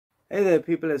Hey there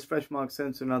people, it's Fresh Mark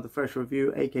sent to another fresh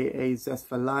review, aka Zest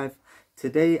for Life.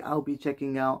 Today I'll be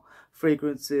checking out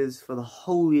fragrances for the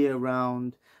whole year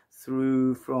round,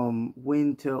 through from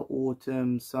winter,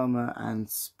 autumn, summer and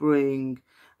spring.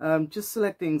 Just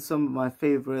selecting some of my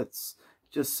favorites,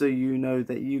 just so you know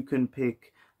that you can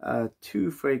pick 2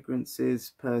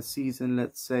 fragrances per season,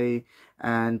 let's say,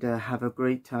 and have a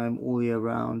great time all year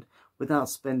round without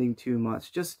spending too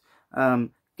much. Just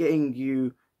getting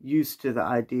you used to the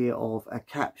idea of a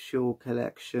capsule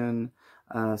collection,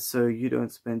 so you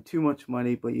don't spend too much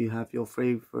money, but you have your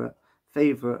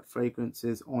favorite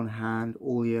fragrances on hand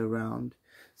all year round.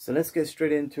 So let's get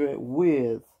straight into it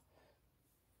with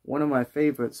one of my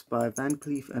favorites by Van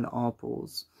Cleef &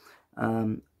 Arpels,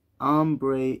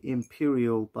 Ambre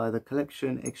Imperial by the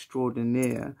collection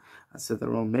Extraordinaire. I said that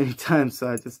wrong many times, so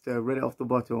I just read it off the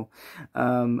bottle.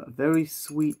 Very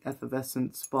sweet,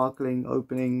 effervescent, sparkling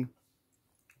opening,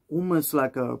 almost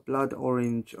like a blood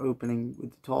orange opening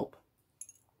with the top.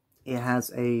 It has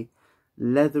a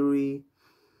leathery,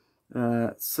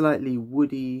 slightly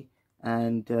woody,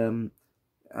 and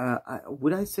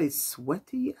would I say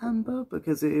sweaty amber,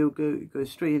 because it'll go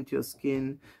straight into your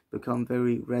skin, become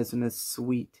very resinous,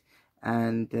 sweet,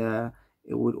 and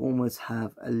it would almost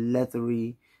have a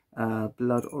leathery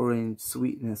blood orange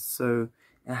sweetness. So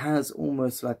it has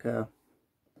almost like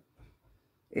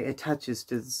it attaches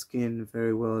to the skin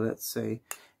very well, let's say,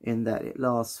 in that it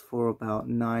lasts for about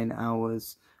 9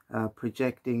 hours,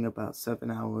 projecting about 7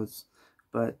 hours,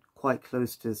 but quite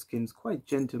close to the skin. It's quite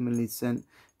gentlemanly scent,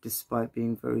 despite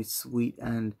being very sweet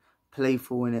and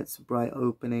playful in its bright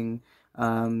opening.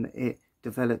 It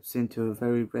develops into a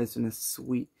very resinous,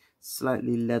 sweet,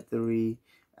 slightly leathery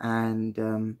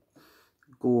and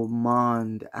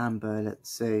gourmand amber, let's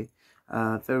say.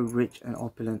 Very rich and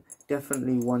opulent.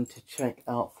 Definitely one to check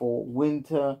out for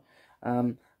winter.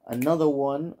 Another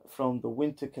one from the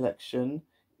winter collection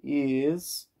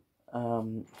is let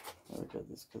me get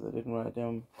this because I didn't write it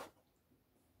down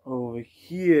over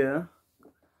here.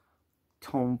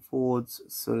 Tom Ford's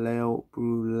Soleil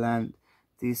Brûlant.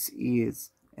 This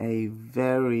is a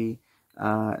very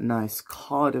nice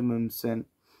cardamom scent,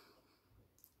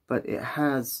 but it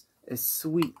has a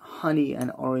sweet honey and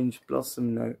orange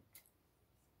blossom note,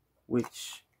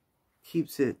 which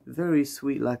keeps it very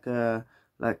sweet, like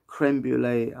creme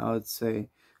brulee, I would say.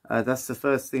 That's the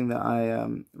first thing that I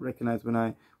recognized when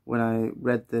I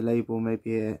read the label.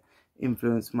 Maybe it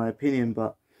influenced my opinion,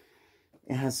 but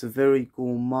it has a very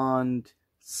gourmand,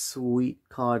 sweet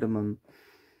cardamom.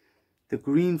 The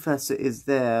green facet is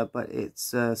there, but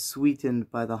it's sweetened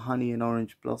by the honey and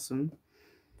orange blossom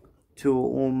to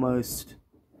almost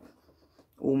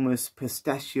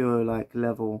pistachio-like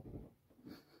level.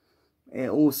 It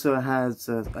also has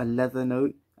a leather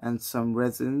note and some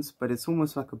resins, but it's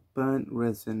almost like a burnt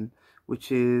resin,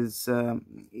 which is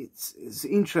it's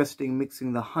interesting,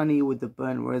 mixing the honey with the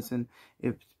burnt resin.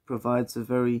 It provides a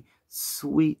very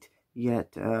sweet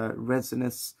yet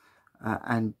resinous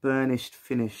and burnished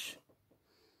finish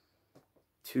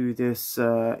to this.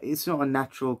 It's not a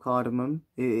natural cardamom.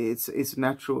 It's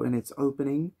natural in its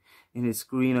opening, in its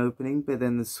green opening, but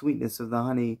then the sweetness of the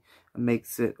honey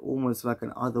makes it almost like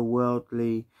an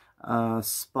otherworldly,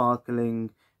 sparkling,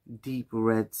 deep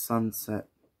red sunset.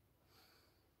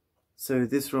 So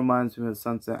this reminds me of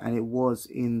sunset, and it was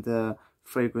in the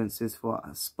fragrances for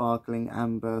a sparkling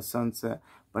amber sunset,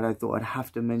 but I thought I'd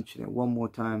have to mention it one more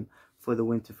time for the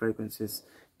winter fragrances.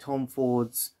 Tom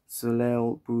Ford's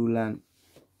Soleil Brûlant.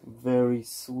 Very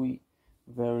sweet,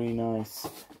 very nice.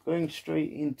 Going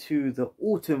straight into the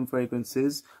autumn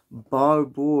fragrances,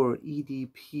 Barbour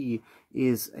EDP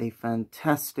is a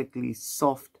fantastically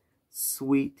soft,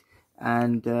 sweet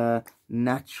and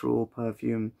natural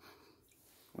perfume.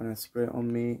 When I spray it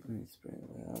on me, let me spray it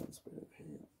there, I'll spray it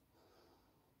here.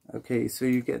 Okay, so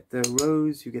you get the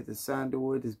rose, you get the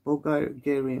sandalwood. There's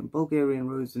Bulgarian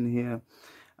rose in here.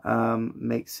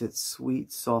 Makes it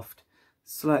sweet, soft,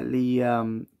 slightly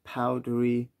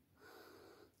powdery.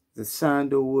 The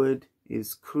sandalwood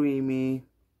is creamy.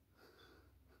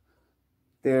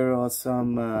 There are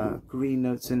some green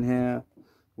notes in here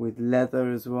with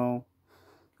leather as well,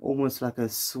 almost like a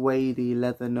suede-y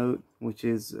leather note, which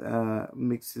is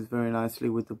mixes very nicely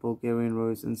with the Bulgarian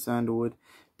rose and sandalwood.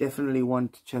 Definitely one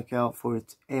to check out for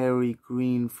its airy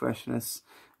green freshness,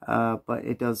 but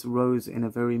it does rose in a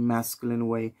very masculine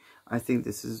way. I think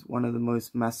this is one of the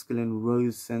most masculine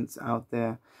rose scents out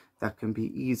there that can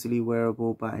be easily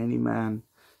wearable by any man.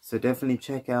 So definitely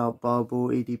check out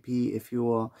Barbour EDP if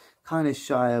you are kind of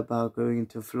shy about going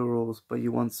into florals, but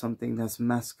you want something that's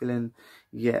masculine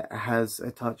yet has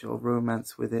a touch of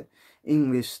romance with it.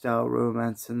 English style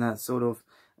romance, and that sort of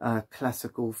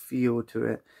classical feel to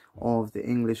it of the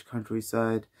English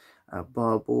countryside.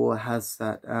 Barbour has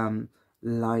that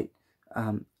light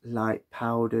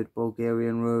powdered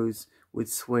Bulgarian rose with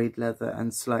suede leather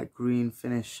and slight green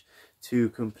finish to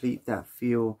complete that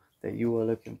feel that you are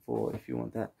looking for if you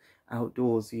want that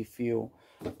outdoorsy feel.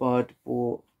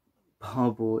 Barbour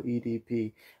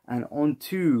EDP. And on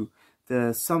to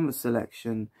the summer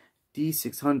selection,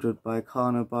 D600 by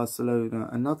Carno Barcelona,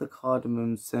 another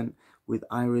cardamom scent with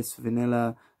iris,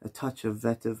 vanilla, a touch of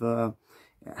vetiver.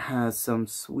 It has some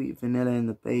sweet vanilla in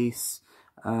the base.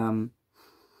 The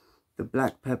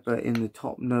black pepper in the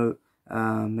top note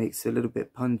makes it a little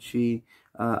bit punchy.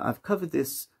 I've covered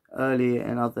this earlier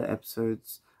in other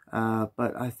episodes,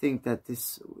 but I think that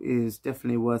this is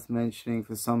definitely worth mentioning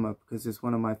for summer because it's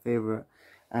one of my favorite.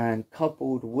 And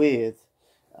coupled with,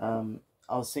 I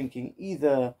was thinking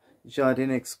either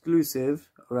Jardin Exclusive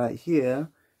right here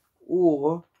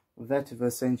or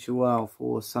Vetiver Sensual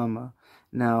for summer.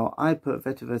 Now, I put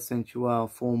Vetiver Sensual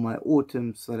for my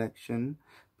autumn selection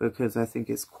because I think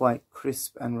it's quite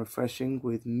crisp and refreshing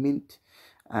with mint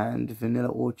and vanilla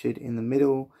orchard in the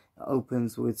middle. It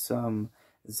opens with some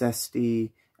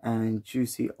zesty and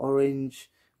juicy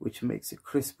orange, which makes it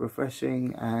crisp,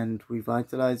 refreshing and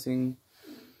revitalizing.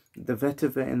 The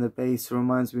vetiver in the base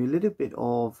reminds me a little bit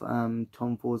of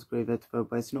Tom Ford's Grey Vetiver,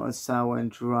 but it's not as sour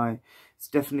and dry. It's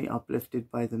definitely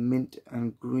uplifted by the mint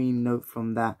and green note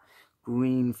from that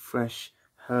green, fresh,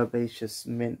 herbaceous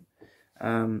mint.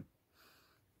 If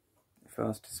I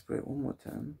was to spray it one more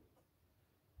time.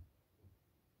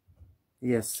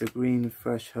 Yes, the green,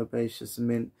 fresh, herbaceous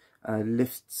mint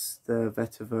lifts the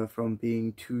vetiver from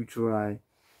being too dry.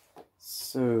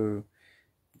 So,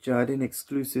 Jardin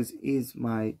Exclusives is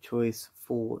my choice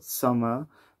for summer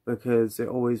because it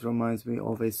always reminds me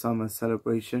of a summer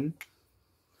celebration.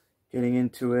 Getting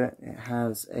into it, it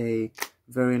has a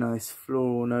very nice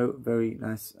floral note, very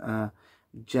nice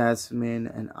jasmine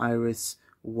and iris,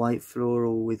 white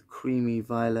floral with creamy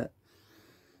violet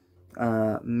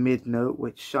mid note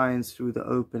which shines through the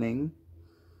opening,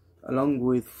 along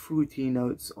with fruity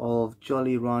notes of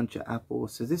Jolly Rancher apple.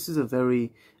 So this is a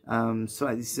very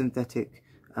slightly synthetic,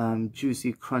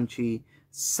 juicy, crunchy,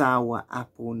 sour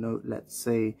apple note, let's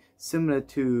say, similar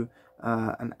to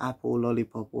an apple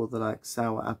lollipop or the like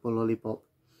sour apple lollipop.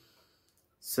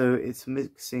 So it's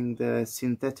mixing the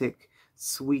synthetic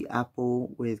sweet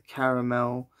apple with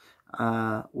caramel,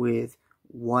 with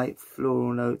white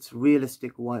floral notes,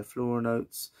 realistic white floral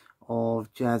notes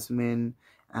of jasmine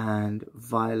and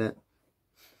violet.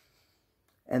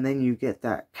 And then you get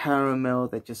that caramel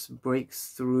that just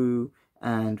breaks through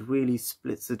and really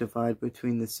splits the divide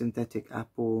between the synthetic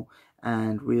apple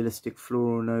and realistic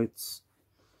floral notes,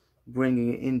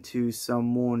 bringing it into some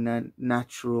more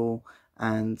natural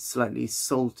and slightly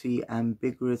salty,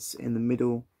 ambiguous in the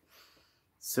middle.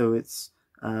 So it's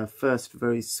first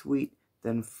very sweet,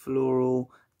 then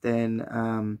floral, then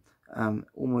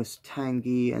almost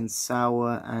tangy and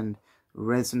sour and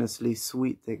resinously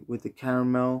sweet with the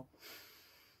caramel.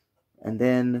 And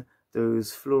then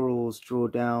those florals draw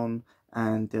down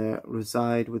and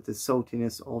reside with the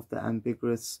saltiness of the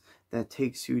ambiguous that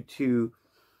takes you to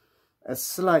a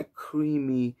slight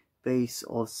creamy base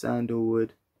of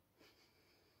sandalwood.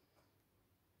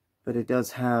 But it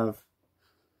does have,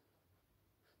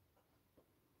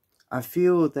 I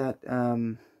feel that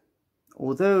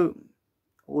although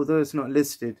it's not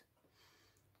listed,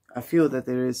 I feel that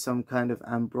there is some kind of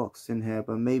ambrox in here,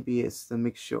 but maybe it's the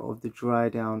mixture of the dry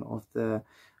down of the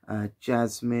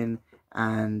jasmine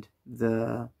and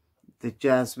the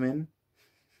jasmine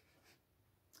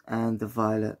and the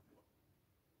violet,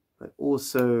 but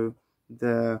also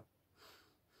the,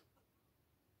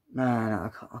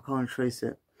 man, I can't trace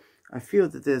it. I feel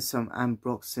that there's some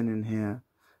ambroxan in here,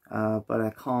 but I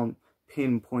can't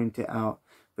pinpoint it out.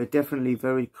 But definitely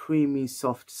very creamy,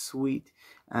 soft, sweet,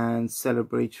 and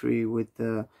celebratory with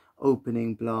the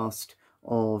opening blast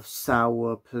of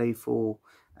sour, playful,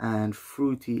 and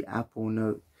fruity apple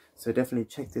note. So definitely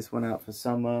check this one out for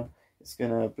summer. It's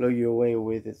gonna blow you away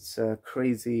with its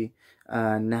crazy,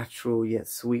 natural yet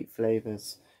sweet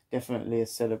flavors. Definitely a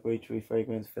celebratory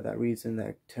fragrance for that reason that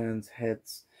it turns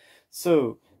heads.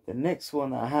 So the next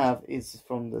one I have is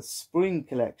from the spring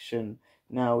collection.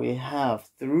 Now we have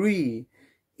 3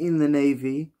 in the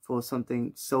navy for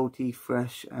something salty,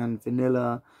 fresh, and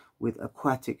vanilla with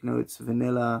aquatic notes,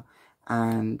 vanilla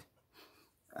and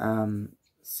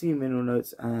sea mineral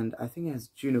notes, and I think it has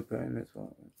juniper in it as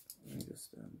well. Let me just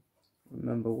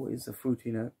remember what is the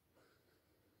fruity note.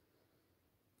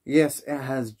 Yes, it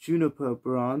has juniper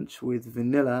branch with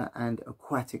vanilla and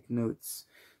aquatic notes.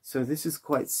 So this is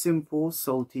quite simple,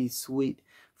 salty, sweet,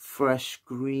 fresh,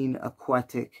 green,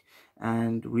 aquatic,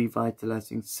 and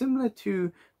revitalizing, similar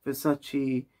to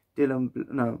Versace Dylan.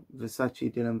 No,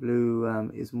 Versace Dylan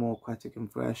Blue is more aquatic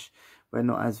and fresh, but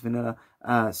not as vanilla.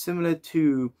 Similar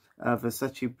to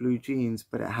Versace Blue Jeans,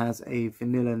 but it has a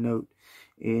vanilla note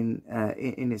in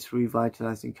its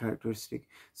revitalizing characteristic.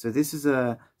 So this is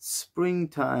a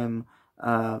springtime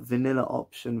vanilla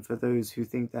option for those who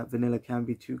think that vanilla can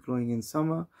be too cloying in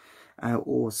summer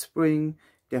or spring.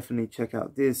 Definitely check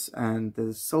out this, and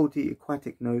the salty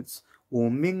aquatic notes will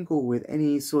mingle with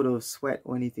any sort of sweat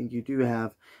or anything you do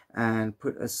have and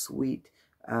put a sweet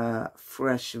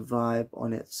fresh vibe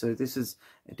on it. So this is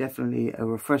definitely a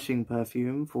refreshing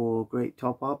perfume for great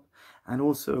top up, and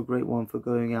also a great one for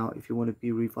going out if you want to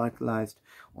be revitalized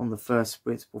on the first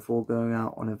spritz before going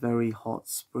out on a very hot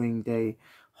spring day.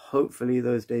 Hopefully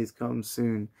those days come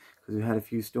soon, because we had a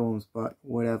few storms, but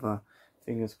whatever,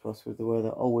 fingers crossed with the weather.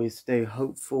 Always stay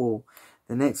hopeful.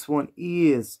 The next one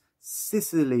is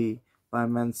Sicily by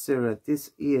Mansura.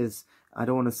 This is, I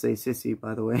don't want to say sissy,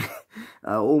 by the way.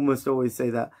 I almost always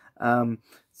say that.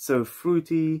 So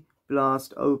fruity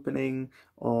blast opening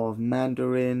of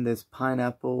mandarin. There's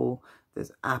pineapple.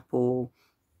 There's apple.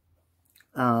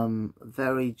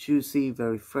 Very juicy,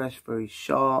 very fresh, very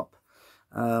sharp.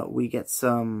 We get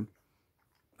some.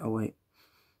 Oh wait,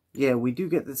 yeah, we do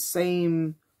get the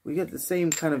same. We get the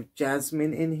same kind of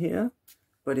jasmine in here,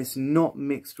 but it's not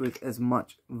mixed with as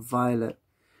much violet.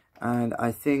 And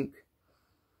I think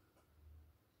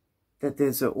that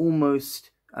there's a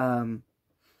almost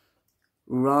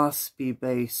raspy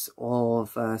base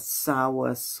of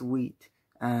sour, sweet,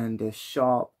 and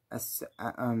sharp,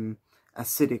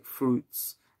 acidic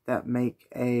fruits that make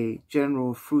a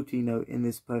general fruity note in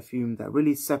this perfume that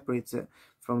really separates it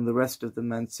from the rest of the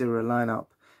Mansura lineup.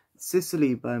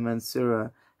 Sicily by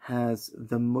Mansura has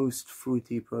the most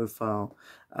fruity profile.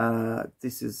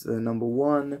 This is number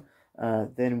one.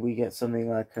 Then we get something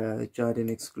like a Jardin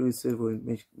exclusive,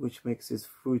 which mixes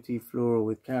fruity floral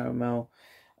with caramel.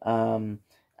 And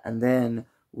then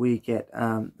we get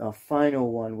our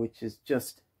final one, which is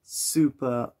just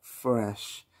super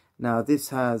fresh. Now this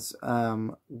has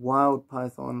Wild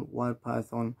Python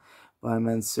by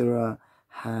Mansura,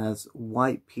 has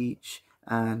white peach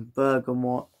and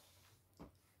bergamot.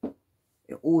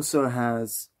 It also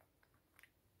has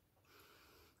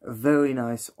a very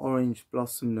nice orange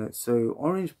blossom note. So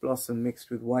orange blossom mixed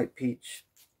with white peach.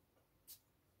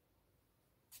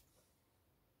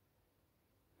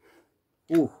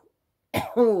 Ooh.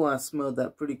 Oh, I smelled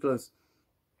that pretty close.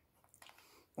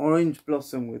 Orange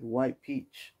blossom with white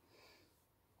peach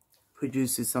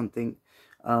produces something,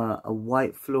 a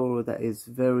white floral that is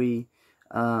very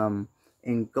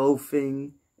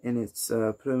engulfing in its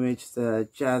plumage. The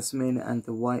jasmine and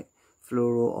the white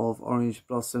floral of orange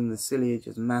blossom. The ciliage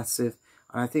is massive,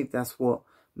 and I think that's what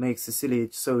makes the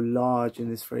ciliage so large in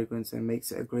this fragrance and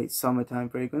makes it a great summertime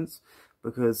fragrance,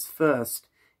 because first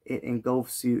it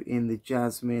engulfs you in the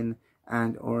jasmine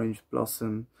and orange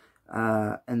blossom,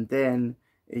 and then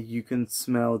you can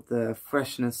smell the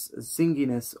freshness,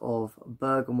 zinginess of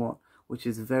bergamot, which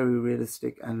is very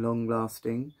realistic and long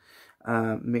lasting,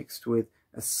 mixed with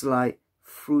a slight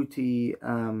fruity,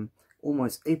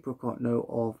 almost apricot note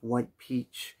of white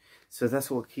peach. So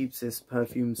that's what keeps this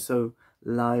perfume so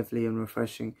lively and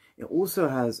refreshing. It also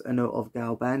has a note of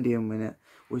galbandium in it,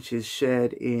 which is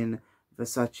shared in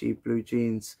Versace Blue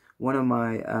Jeans, one of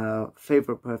my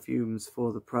favorite perfumes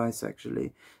for the price.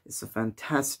 Actually, it's a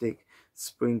fantastic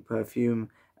spring perfume,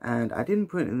 and I didn't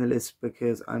put it in the list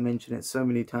because I mention it so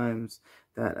many times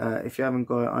that if you haven't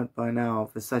got it by now,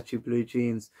 Versace Blue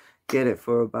Jeans, get it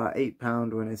for about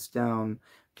 £8 when it's down,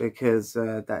 because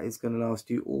that is going to last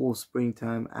you all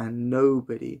springtime, and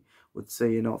nobody would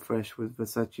say you're not fresh with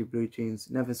Versace Blue Jeans.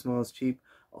 Never smells cheap,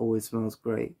 always smells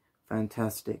great.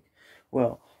 Fantastic.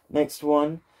 Well, next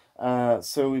one.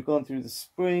 So we've gone through the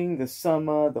spring, the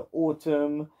summer, the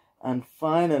autumn, and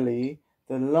finally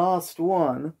the last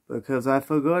one, because I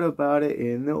forgot about it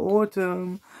in the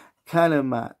autumn,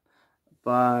 Calamat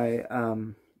by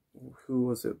who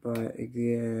was it by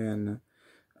again?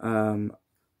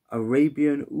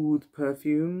 Arabian Oud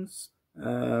Perfumes.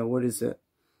 What is it?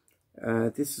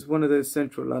 This is one of those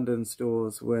central London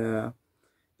stores where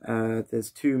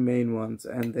there's two main ones,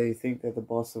 and they think they're the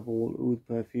boss of all oud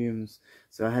perfumes,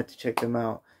 so I had to check them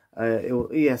out.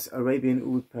 Yes, Arabian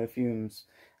Oud Perfumes,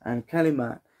 and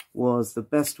Calamat was the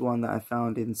best one that I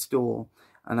found in store,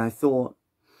 and I thought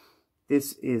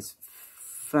this is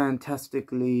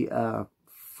fantastically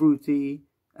fruity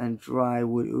and dry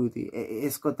wood oudi.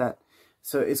 It's got that,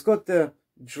 so it's got the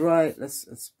dry. Let's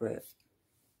spray it.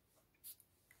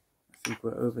 I think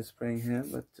we're overspraying here,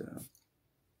 but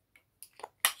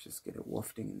just get it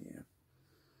wafting in the air.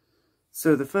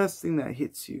 So the first thing that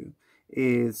hits you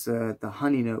is the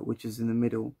honey note, which is in the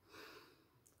middle,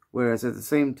 whereas at the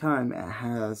same time it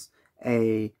has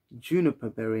a juniper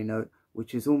berry note,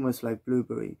 which is almost like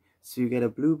blueberry. So you get a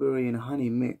blueberry and honey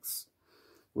mix,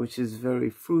 which is very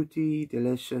fruity,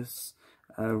 delicious,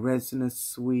 resinous,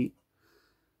 sweet,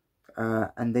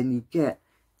 and then you get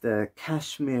the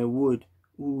cashmere wood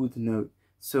oud note.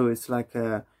 So it's like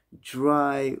a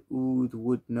dry oud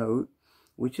wood note,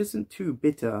 which isn't too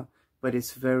bitter, but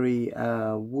it's very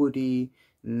woody,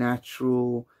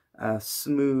 natural,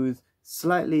 smooth,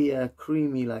 slightly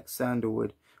creamy like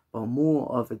sandalwood, but more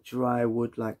of a dry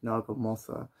wood like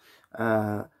nagamotha.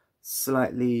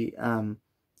 Slightly,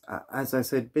 as I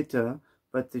said, bitter,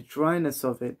 but the dryness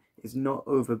of it is not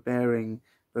overbearing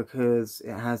because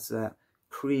it has that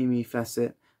creamy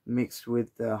facet mixed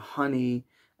with the honey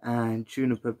and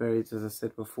juniper berries, as I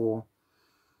said before.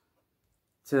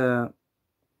 Those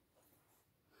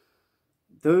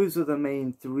are the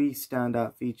main three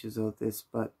standout features of this,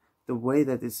 but the way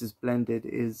that this is blended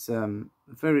is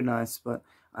very nice. But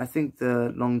I think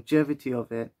the longevity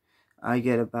of it, I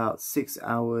get about 6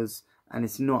 hours, and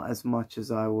it's not as much as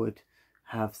I would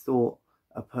have thought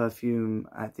a perfume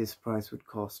at this price would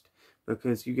cost,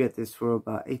 because you get this for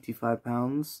about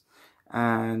 £85,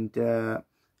 and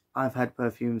I've had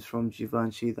perfumes from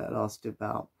Givenchy that last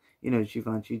about,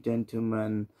 Givenchy Dentum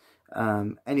and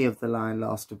any of the line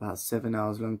last about 7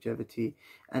 hours longevity,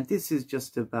 and this is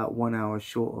just about 1 hour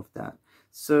short of that.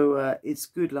 So it's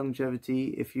good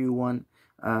longevity if you want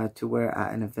to wear it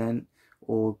at an event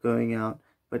or going out,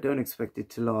 but don't expect it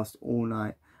to last all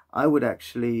night. I would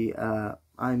actually,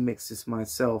 I mix this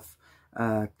myself,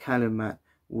 Calumet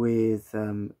with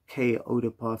K Eau de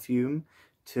Parfum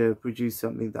to produce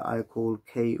something that I call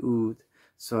K Oud.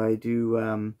 So I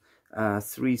do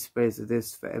 3 sprays of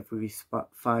this for every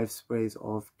 5 sprays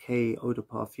of K Eau de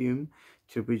Parfum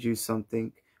to produce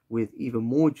something with even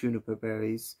more juniper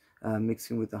berries,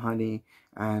 mixing with the honey,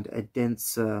 and a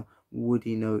denser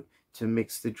woody note to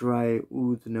mix the dry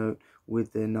oud note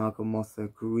with the nagamotha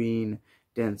green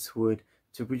dense wood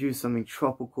to produce something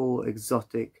tropical,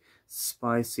 exotic,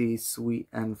 spicy, sweet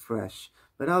and fresh.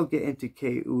 But I'll get into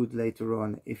K Oud later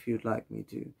on if you'd like me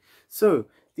to. So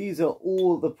these are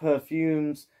all the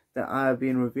perfumes that I've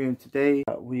been reviewing today.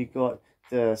 We got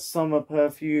the summer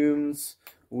perfumes,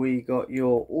 we got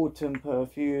your autumn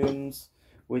perfumes,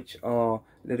 which are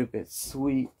a little bit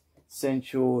sweet,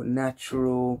 sensual,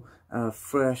 natural,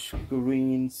 fresh,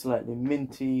 green, slightly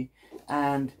minty,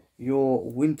 and your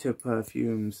winter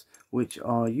perfumes, which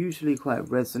are usually quite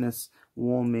resinous,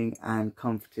 warming and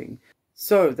comforting.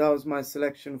 So that was my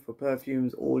selection for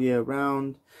perfumes all year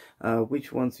round.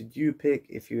 Which ones did you pick?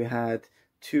 If you had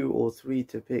 2 or 3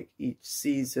 to pick each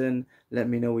season, let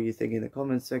me know what you think in the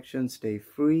comment section. Stay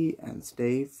free and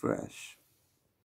stay fresh.